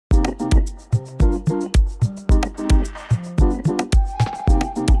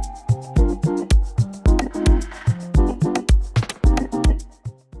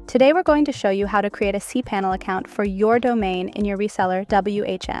Today we're going to show you how to create a cPanel account for your domain in your Reseller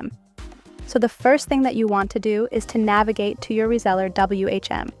WHM. So the first thing that you want to do is to navigate to your Reseller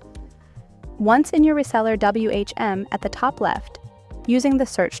WHM. Once in your Reseller WHM at the top left, using the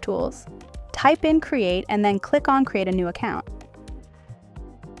search tools, type in Create and then click on Create a new account.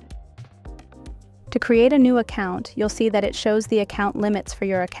 To create a new account, you'll see that it shows the account limits for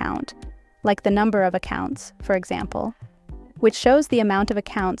your account, like the number of accounts, for example, which shows the amount of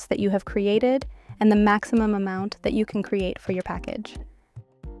accounts that you have created and the maximum amount that you can create for your package.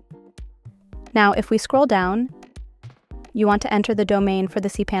 Now, if we scroll down, you want to enter the domain for the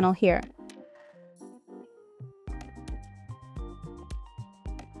cPanel here.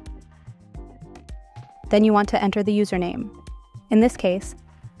 Then you want to enter the username. In this case,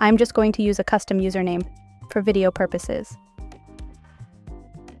 I'm just going to use a custom username for video purposes.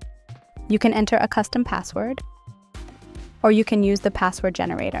 You can enter a custom password, or you can use the password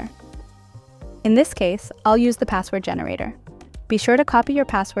generator. In this case, I'll use the password generator. Be sure to copy your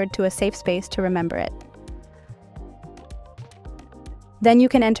password to a safe space to remember it. Then you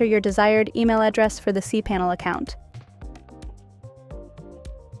can enter your desired email address for the cPanel account.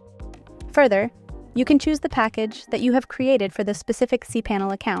 Further, you can choose the package that you have created for the specific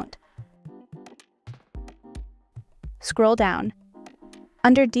cPanel account. Scroll down.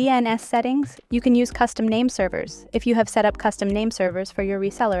 Under DNS settings, you can use custom name servers if you have set up custom name servers for your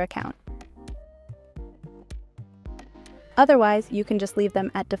reseller account. Otherwise, you can just leave them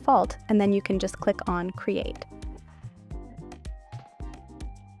at default and then you can just click on Create.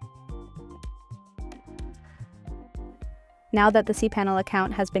 Now that the cPanel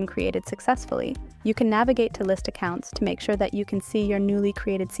account has been created successfully, you can navigate to List Accounts to make sure that you can see your newly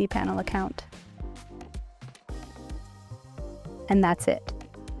created cPanel account. And that's it.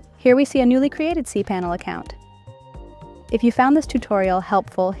 Here we see a newly created cPanel account. If you found this tutorial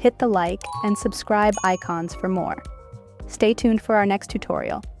helpful, hit the like and subscribe icons for more. Stay tuned for our next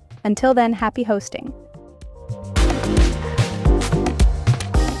tutorial. Until then, happy hosting!